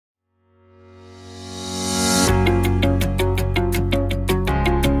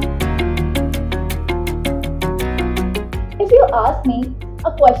ask me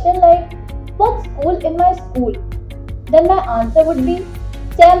a question like, "What's cool in my school?" then my answer would be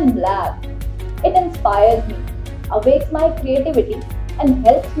STEM Lab. It inspires me, awakes my creativity, and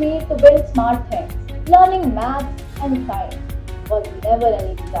helps me to build smart things. Learning maths and science was never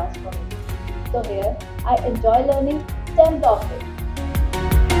an easy task for me. So here, I enjoy learning STEM topics.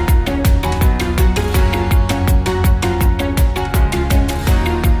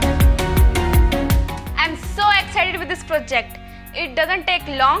 I'm so excited with this project. It doesn't take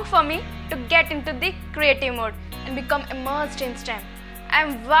long for me to get into the creative mode and become immersed in STEM.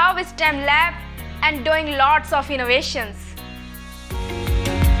 I'm wow with STEM Lab and doing lots of innovations.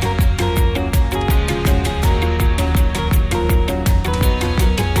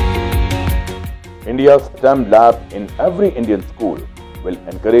 India's STEM Lab in every Indian school will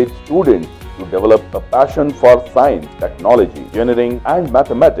encourage students to develop a passion for science, technology, engineering and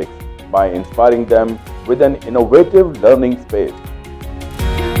mathematics by inspiring them with an innovative learning space.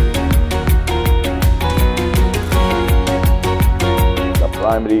 The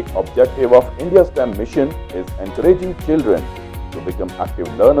primary objective of India's STEM mission is encouraging children to become active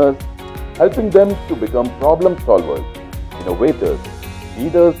learners, helping them to become problem solvers, innovators,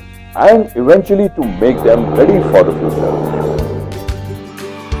 leaders, and eventually to make them ready for the future.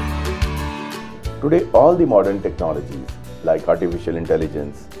 Today, all the modern technologies like artificial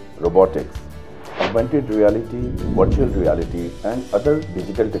intelligence, robotics, augmented reality, virtual reality, and other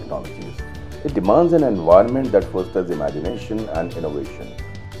digital technologies, it demands an environment that fosters imagination and innovation.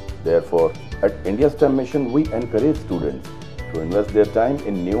 Therefore, at India STEM Mission, we encourage students to invest their time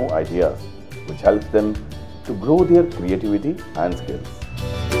in new ideas, which helps them to grow their creativity and skills.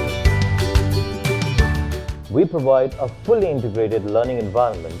 We provide a fully integrated learning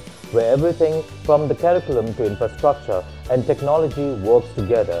environment where everything from the curriculum to infrastructure and technology works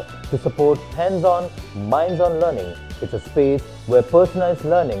together to support hands-on, minds-on learning. It's a space where personalized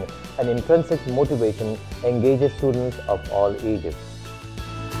learning and intrinsic motivation engages students of all ages.